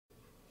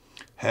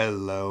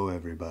Hello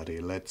everybody,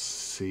 let's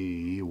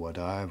see what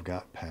I've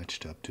got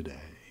patched up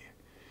today.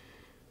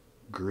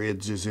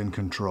 Grids is in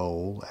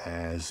control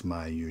as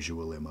my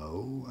usual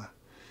MO.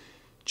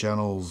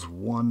 Channels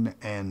 1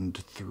 and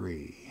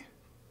 3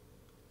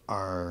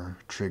 are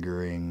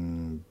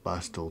triggering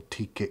Bostel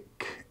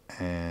T-Kick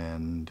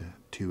and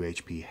 2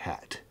 HP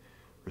Hat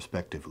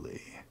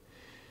respectively.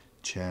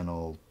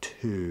 Channel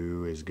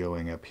 2 is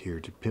going up here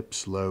to Pip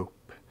Slope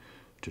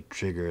to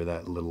trigger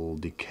that little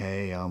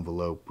decay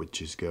envelope,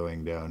 which is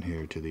going down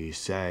here to the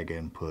sag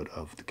input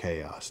of the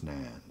Chaos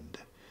NAND.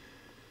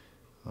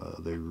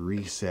 The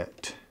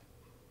reset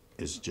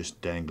is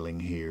just dangling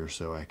here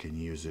so I can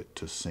use it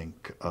to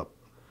sync up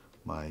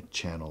my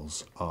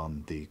channels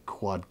on the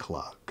quad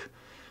clock,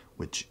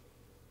 which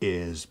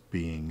is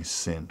being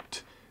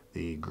sent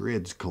the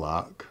grids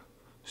clock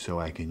so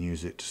I can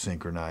use it to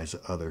synchronize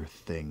other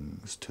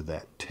things to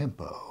that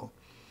tempo.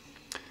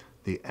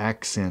 The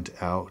accent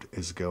out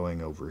is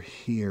going over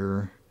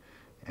here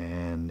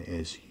and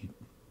is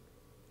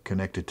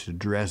connected to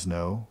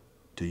Dresno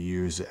to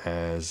use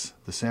as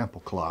the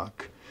sample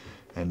clock,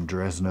 and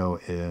Dresno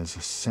is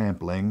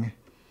sampling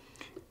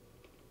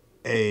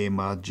a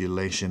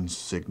modulation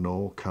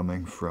signal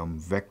coming from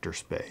vector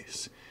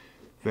space.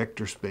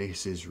 Vector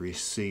space is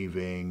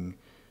receiving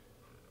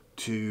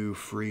two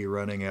free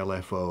running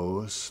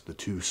LFOs, the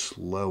two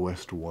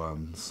slowest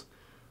ones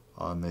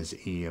on this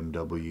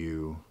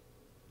EMW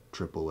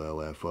triple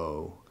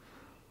LFO,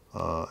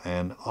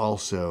 and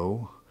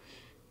also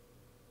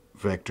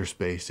vector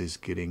space is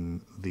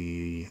getting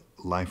the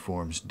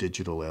Lifeform's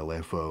digital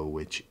LFO,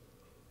 which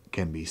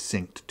can be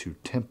synced to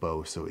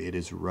tempo, so it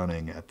is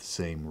running at the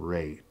same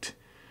rate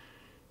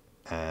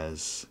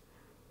as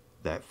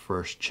that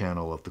first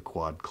channel of the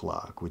quad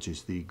clock, which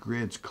is the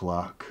grids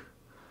clock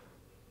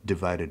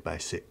divided by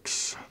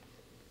 6,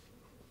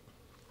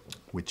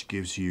 which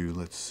gives you,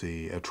 let's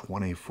see, a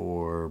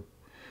 24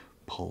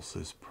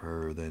 pulses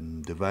per,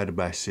 then divided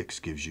by 6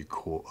 gives you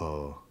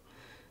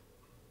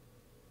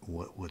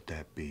what would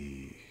that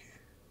be,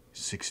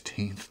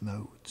 16th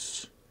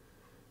notes?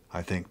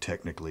 I think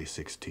technically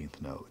 16th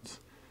notes.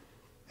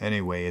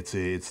 Anyway, it's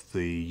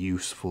the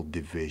useful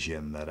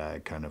division that I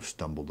kind of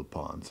stumbled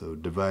upon. So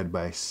divide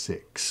by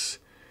 6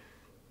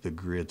 the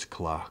grids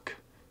clock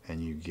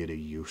and you get a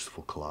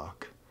useful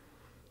clock.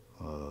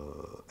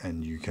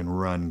 And you can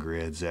run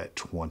grids at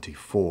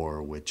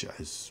 24, which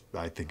is,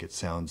 I think it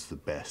sounds the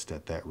best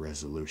at that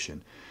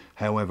resolution.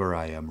 However,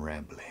 I am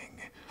rambling.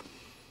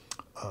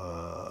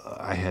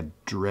 I had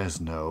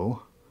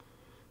Dresno.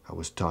 I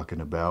was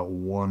talking about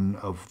one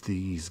of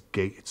these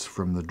gates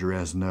from the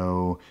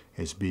Dresno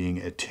is being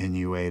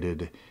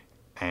attenuated,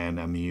 and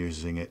I'm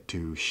using it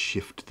to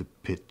shift the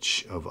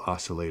pitch of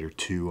oscillator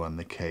 2 on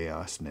the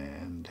Chaos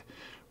NAND.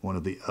 One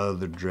of the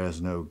other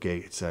Dresno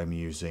gates I'm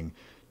using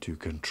to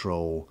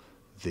control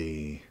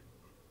the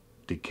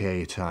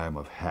decay time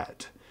of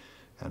Hat.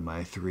 And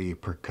my 3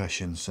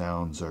 percussion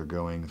sounds are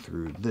going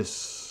through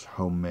this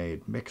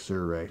homemade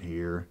mixer right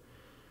here,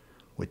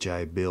 which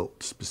I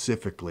built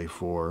specifically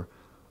for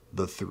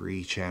the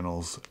 3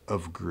 channels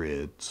of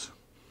grids.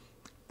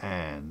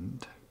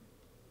 And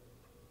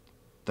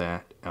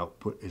that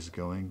output is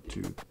going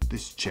to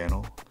this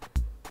channel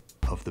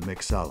of the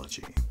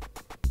mixology.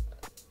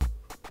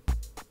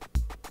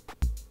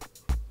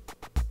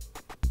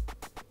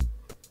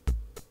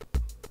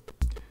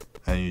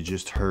 And you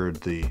just heard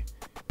the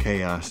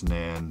Chaos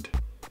NAND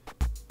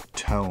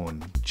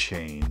tone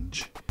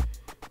change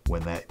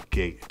when that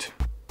gate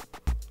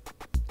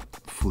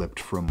flipped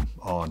from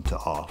on to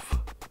off.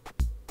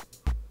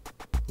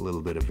 A little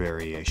bit of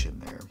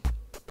variation there.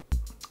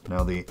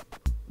 Now the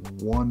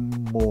one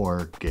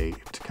more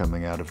gate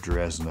coming out of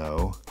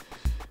Dresno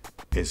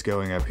is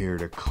going up here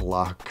to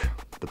clock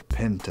the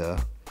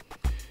Penta,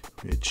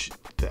 which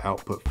the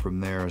output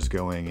from there is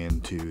going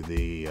into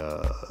the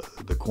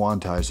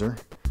quantizer.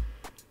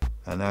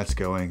 And that's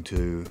going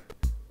to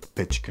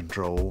pitch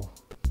control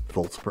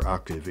volts per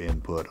octave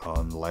input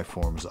on the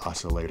Lifeform's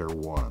oscillator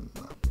 1.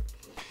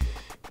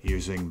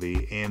 Using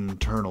the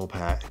internal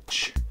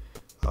patch,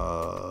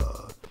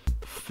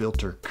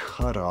 filter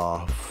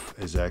cutoff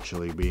is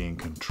actually being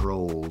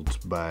controlled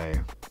by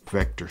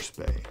vector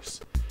space.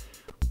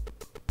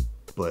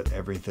 But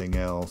everything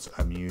else,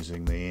 I'm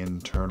using the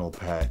internal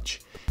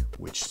patch,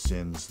 which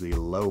sends the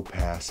low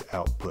pass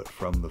output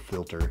from the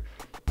filter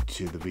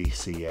to the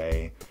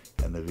VCA.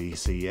 And the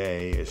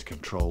VCA is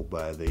controlled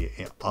by the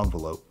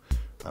envelope.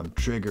 I'm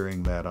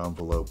triggering that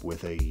envelope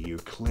with a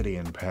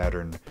Euclidean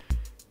pattern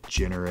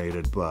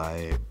generated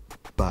by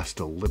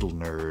Bostel Little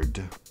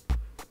Nerd,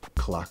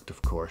 clocked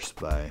of course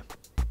by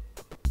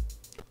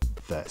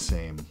that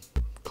same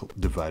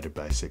divided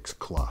by 6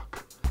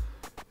 clock.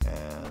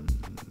 And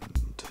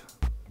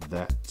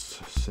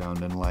that's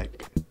sounding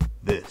like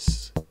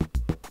this.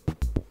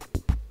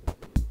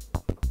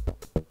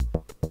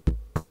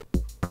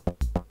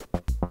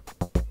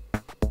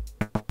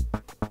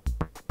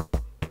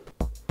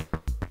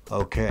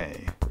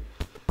 Okay.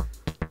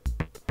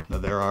 Now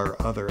there are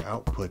other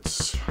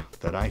outputs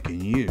that I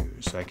can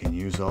use. I can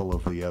use all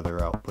of the other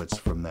outputs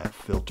from that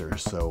filter,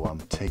 so I'm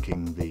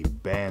taking the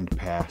band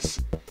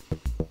pass.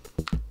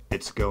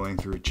 It's going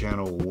through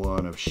channel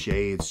 1 of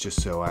shades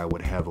just so I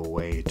would have a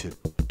way to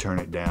turn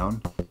it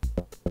down.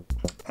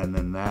 And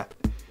then that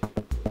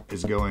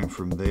is going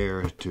from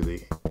there to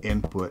the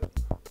input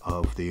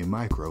of the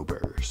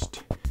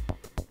microburst.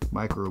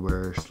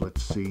 Microburst,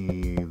 let's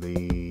see,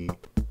 the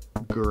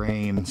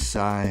grain,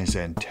 size,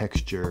 and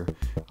texture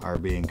are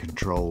being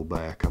controlled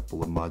by a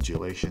couple of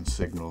modulation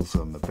signals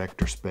on the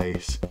vector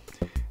space,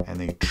 and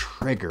the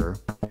trigger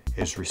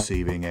is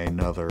receiving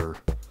another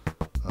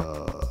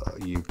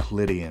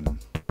Euclidean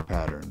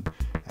pattern,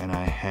 and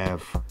I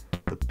have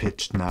the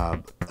pitch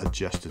knob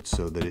adjusted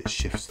so that it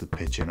shifts the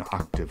pitch an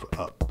octave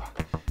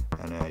up,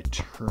 and I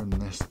turn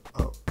this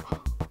up.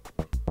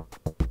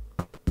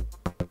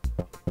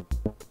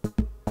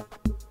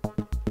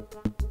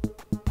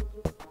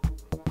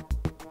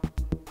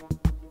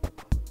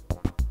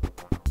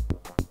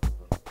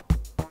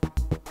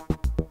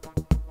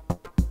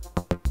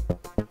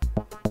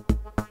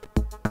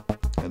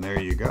 And there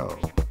you go.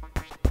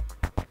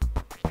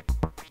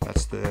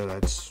 That's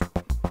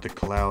the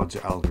Clouds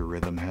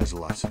algorithm. Has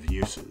lots of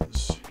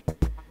uses.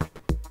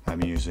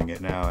 I'm using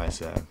it now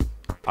as a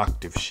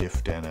octave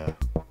shift and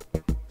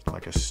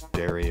like a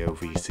stereo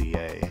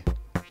VCA.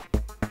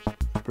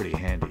 Pretty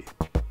handy.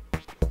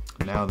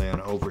 Now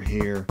then, over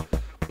here,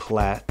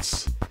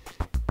 plats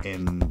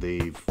in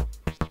the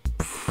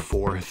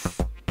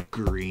 4th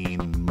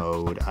green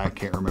mode. I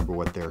can't remember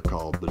what they're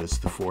called, but it's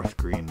the 4th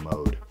green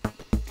mode.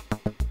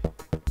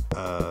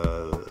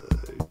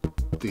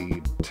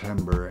 The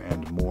timbre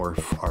and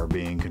morph are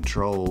being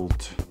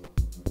controlled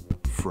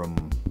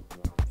from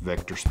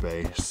vector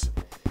space,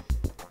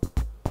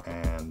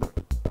 and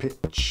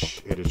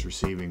pitch, it is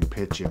receiving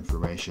pitch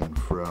information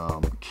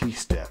from key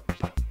step.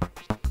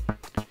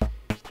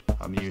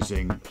 I'm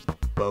using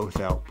both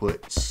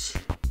outputs,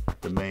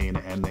 the main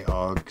and the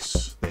aux.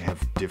 They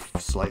have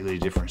slightly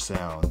different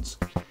sounds,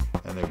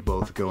 and they're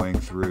both going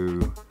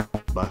through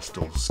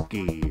bustle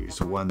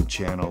skis. One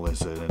channel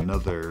is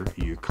another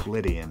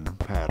Euclidean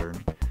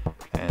pattern,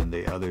 and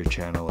the other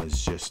channel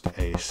is just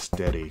a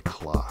steady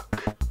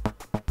clock.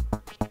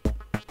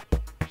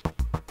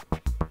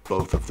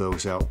 Both of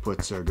those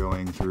outputs are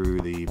going through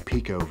the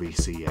Pico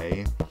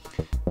VCA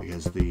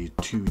because the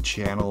two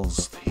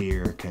channels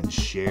here can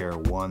share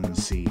one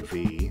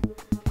CV.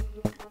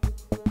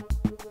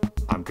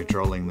 I'm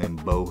controlling them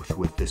both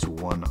with this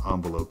one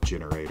envelope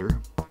generator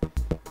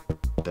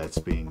that's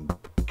being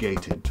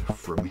gated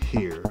from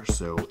here,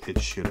 so it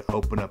should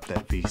open up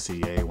that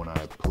VCA when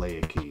I play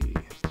a key.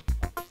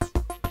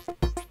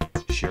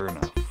 Sure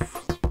enough.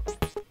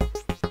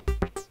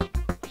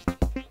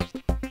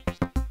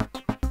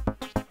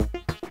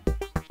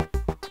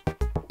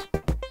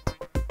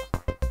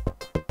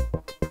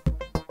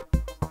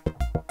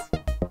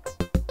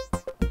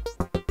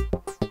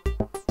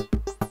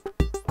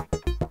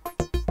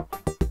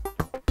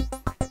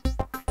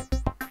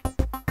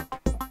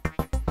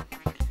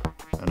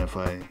 And if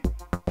I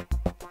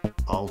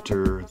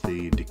alter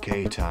the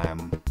decay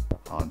time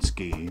on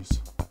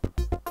skis,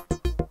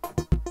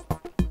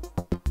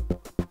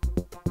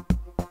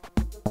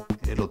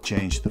 it'll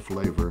change the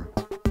flavor.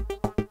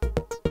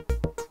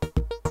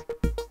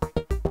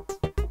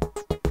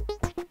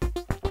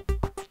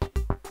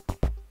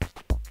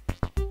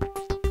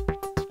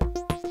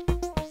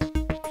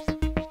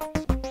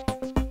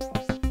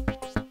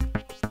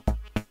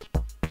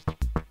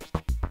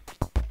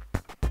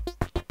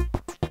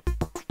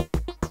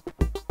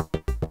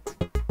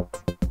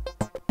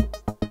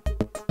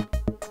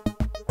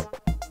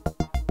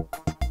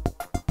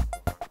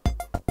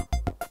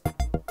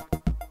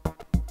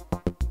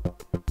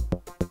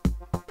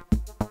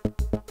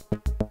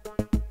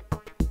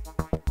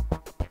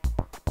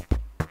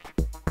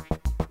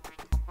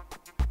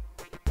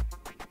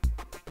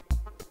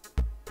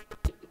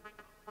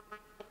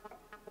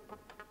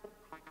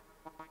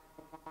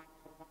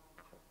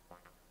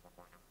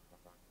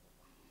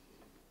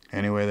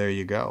 Anyway, there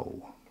you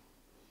go.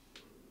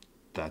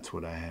 That's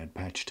what I had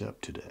patched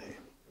up today.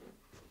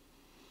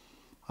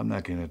 I'm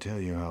not going to tell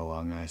you how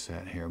long I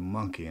sat here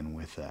monkeying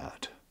with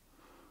that.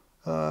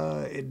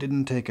 It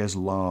didn't take as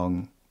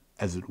long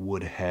as it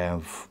would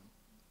have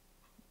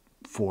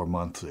 4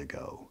 months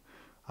ago.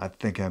 I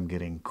think I'm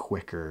getting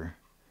quicker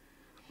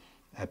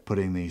at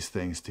putting these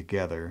things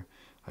together.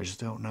 I just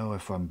don't know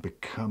if I'm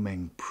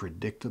becoming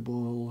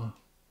predictable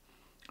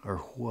or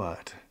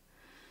what.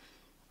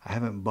 I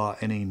haven't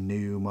bought any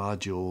new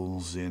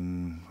modules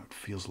in, it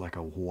feels like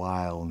a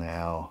while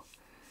now.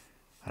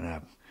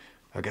 And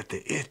I've got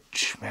the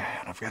itch,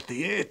 man. I've got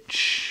the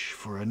itch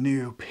for a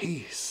new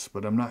piece,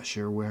 but I'm not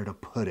sure where to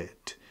put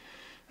it.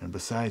 And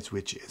besides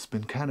which, it's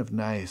been kind of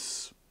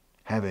nice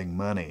having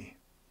money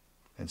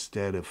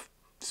instead of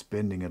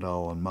spending it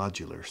all on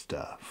modular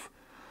stuff.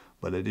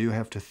 But I do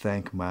have to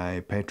thank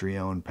my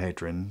Patreon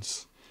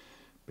patrons,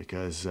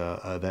 because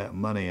that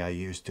money I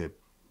used to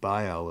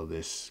buy all of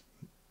this,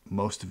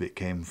 most of it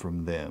came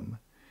from them.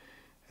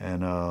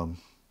 And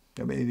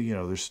I mean, you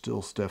know, there's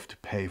still stuff to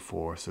pay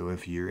for, so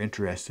if you're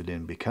interested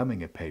in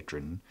becoming a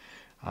patron,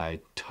 I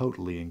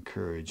totally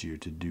encourage you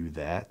to do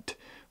that.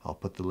 I'll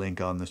put the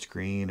link on the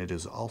screen. It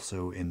is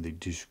also in the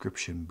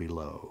description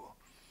below.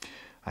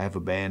 I have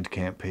a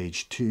Bandcamp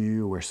page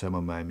too, where some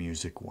of my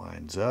music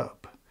winds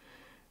up.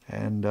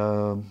 And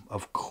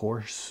of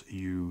course,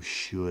 you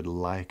should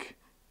like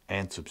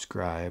and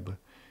subscribe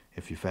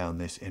if you found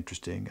this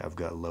interesting. I've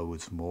got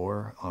loads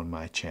more on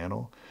my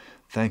channel.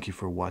 Thank you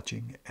for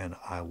watching, and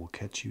I will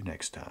catch you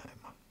next time.